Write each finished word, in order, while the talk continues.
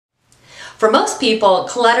For most people,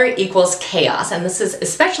 clutter equals chaos, and this is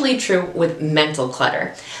especially true with mental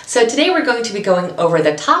clutter. So today we're going to be going over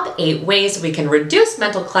the top 8 ways we can reduce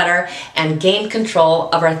mental clutter and gain control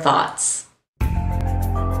of our thoughts.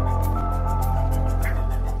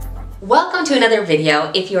 Welcome to another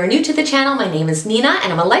video. If you are new to the channel, my name is Nina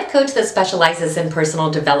and I'm a life coach that specializes in personal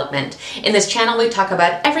development. In this channel, we talk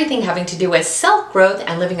about everything having to do with self-growth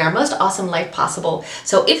and living our most awesome life possible.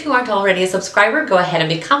 So if you aren't already a subscriber, go ahead and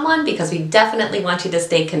become one because we definitely want you to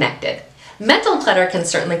stay connected. Mental clutter can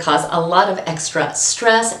certainly cause a lot of extra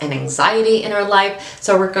stress and anxiety in our life,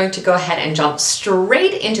 so we're going to go ahead and jump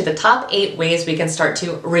straight into the top 8 ways we can start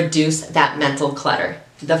to reduce that mental clutter.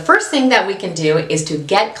 The first thing that we can do is to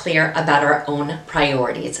get clear about our own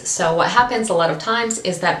priorities. So what happens a lot of times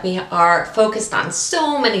is that we are focused on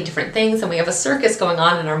so many different things and we have a circus going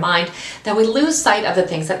on in our mind that we lose sight of the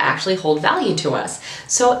things that actually hold value to us.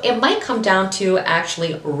 So it might come down to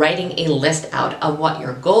actually writing a list out of what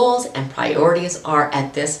your goals and priorities are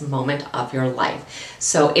at this moment of your life.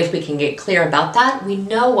 So if we can get clear about that, we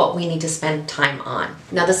know what we need to spend time on.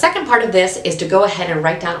 Now the second part of this is to go ahead and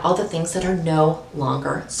write down all the things that are no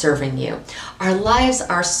longer serving you. Our lives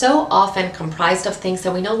are so often comprised of things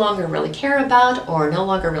that we no longer really care about or no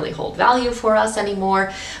longer really hold value for us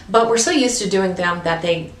anymore, but we're so used to doing them that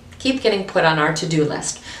they keep getting put on our to-do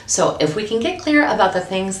list. So if we can get clear about the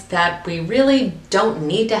things that we really don't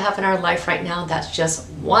need to have in our life right now, that's just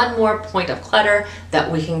one more point of clutter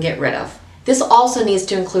that we can get rid of. This also needs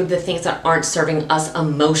to include the things that aren't serving us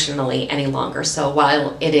emotionally any longer. So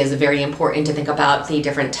while it is very important to think about the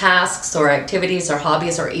different tasks or activities or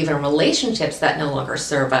hobbies or even relationships that no longer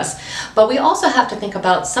serve us, but we also have to think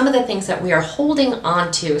about some of the things that we are holding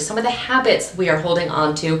on to, some of the habits we are holding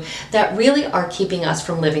on to that really are keeping us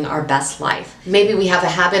from living our best life. Maybe we have a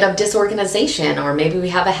habit of disorganization, or maybe we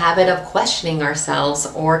have a habit of questioning ourselves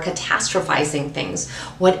or catastrophizing things.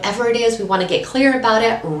 Whatever it is, we want to get clear about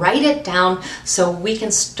it, write it down, so we can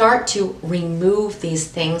start to remove these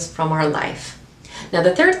things from our life. Now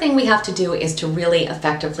the third thing we have to do is to really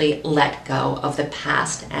effectively let go of the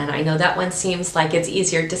past. And I know that one seems like it's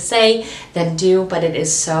easier to say than do, but it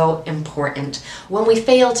is so important. When we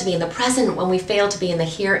fail to be in the present, when we fail to be in the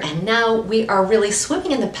here and now, we are really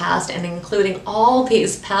swimming in the past and including all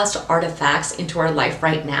these past artifacts into our life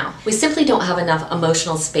right now. We simply don't have enough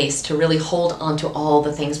emotional space to really hold on to all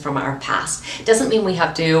the things from our past. It doesn't mean we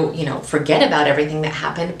have to, forget about everything that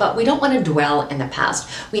happened, but we don't want to dwell in the past.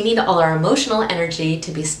 We need all our emotional energy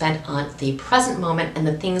to be spent on the present moment and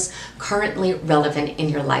the things currently relevant in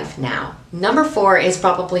your life now. Number 4 is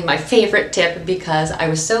probably my favorite tip because I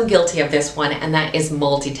was so guilty of this one, and that is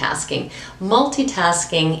multitasking.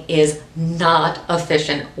 Multitasking is not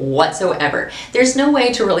efficient whatsoever. There's no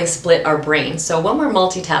way to really split our brain. So when we're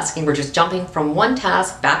multitasking, we're just jumping from one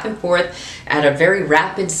task back and forth at a very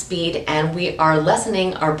rapid speed, and we are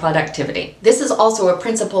lessening our productivity. This is also a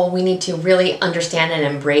principle we need to really understand and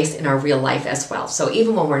embrace in our real life as well. So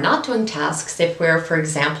even when we're not doing tasks, if we're, for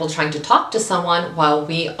example, trying to talk to someone while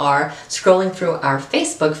we are scrolling through our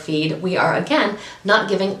Facebook feed, we are again not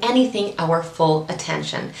giving anything our full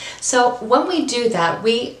attention. So when we do that,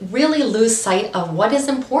 we really lose sight of what is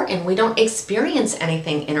important. We don't experience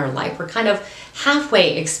anything in our life. We're kind of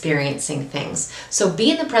halfway experiencing things. So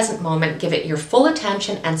be in the present moment, give it your full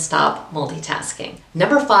attention, and stop multitasking.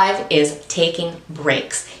 Number 5 is taking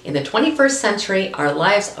breaks. In the 21st century, our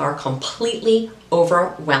lives are completely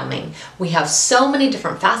overwhelming. We have so many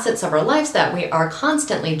different facets of our lives that we are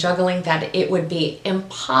constantly juggling that it would be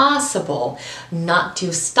impossible not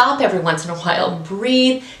to stop every once in a while,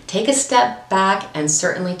 breathe, take a step back, and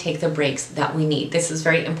certainly take the breaks that we need. This is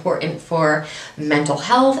very important for mental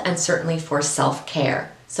health and certainly for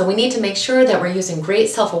self-care. So we need to make sure that we're using great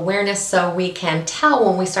self-awareness so we can tell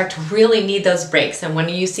when we start to really need those breaks. And when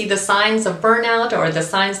you see the signs of burnout or the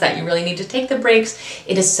signs that you really need to take the breaks,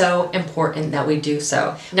 it is so important that we do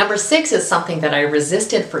so. Number 6 is something that I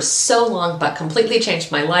resisted for so long but completely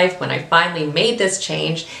changed my life when I finally made this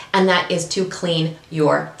change, and that is to clean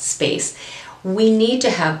your space. We need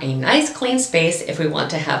to have a nice clean space if we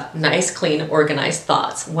want to have nice, clean, organized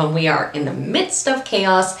thoughts. When we are in the midst of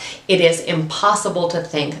chaos, it is impossible to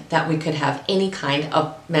think that we could have any kind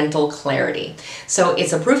of mental clarity. So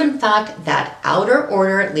it's a proven fact that outer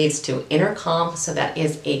order leads to inner calm, so that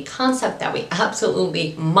is a concept that we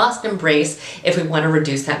absolutely must embrace if we want to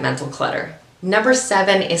reduce that mental clutter. Number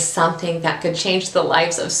 7 is something that could change the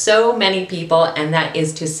lives of so many people, and that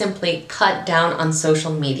is to simply cut down on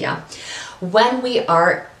social media. When we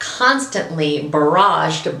are constantly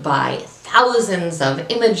barraged by thousands of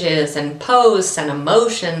images and posts and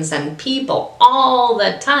emotions and people all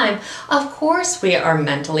the time, of course we are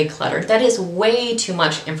mentally cluttered. That is way too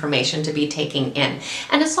much information to be taking in.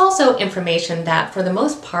 And it's also information that for the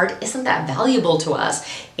most part isn't that valuable to us.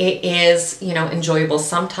 It is, enjoyable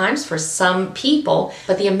sometimes for some people,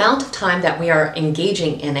 but the amount of time that we are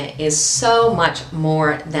engaging in it is so much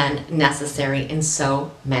more than necessary in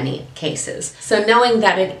so many cases. So knowing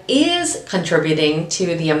that it is contributing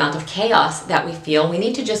to the amount of chaos that we feel, we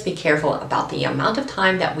need to just be careful about the amount of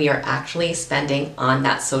time that we are actually spending on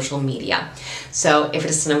that social media. So if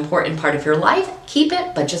it's an important part of your life, keep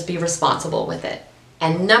it, but just be responsible with it.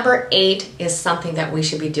 And number 8 is something that we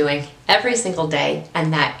should be doing every single day,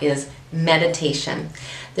 and that is meditation.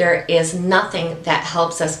 There is nothing that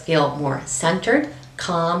helps us feel more centered,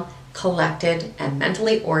 calm, collected, and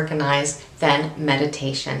mentally organized than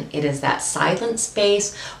meditation. It is that silent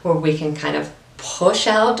space where we can kind of push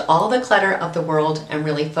out all the clutter of the world and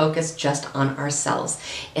really focus just on ourselves.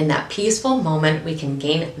 In that peaceful moment, we can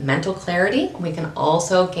gain mental clarity. We can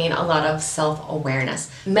also gain a lot of self-awareness.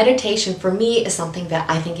 Meditation for me is something that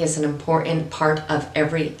I think is an important part of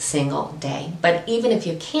every single day. But even if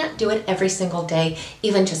you can't do it every single day,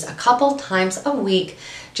 even just a couple times a week,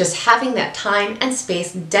 just having that time and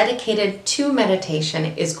space dedicated to meditation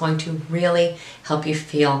is going to really help you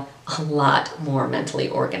feel a lot more mentally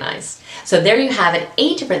organized. So there you have it,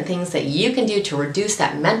 8 different things that you can do to reduce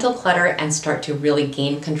that mental clutter and start to really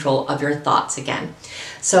gain control of your thoughts again.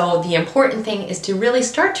 So the important thing is to really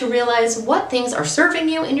start to realize what things are serving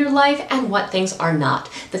you in your life and what things are not.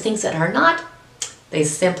 The things that are not, they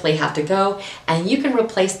simply have to go, and you can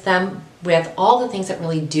replace them with all the things that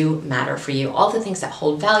really do matter for you, all the things that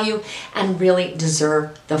hold value and really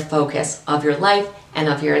deserve the focus of your life and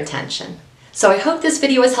of your attention. So I hope this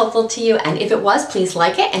video was helpful to you, and if it was, please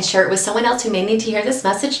like it and share it with someone else who may need to hear this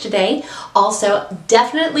message today. Also,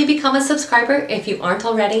 definitely become a subscriber if you aren't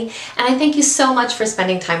already, and I thank you so much for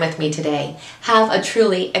spending time with me today. Have a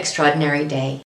truly extraordinary day.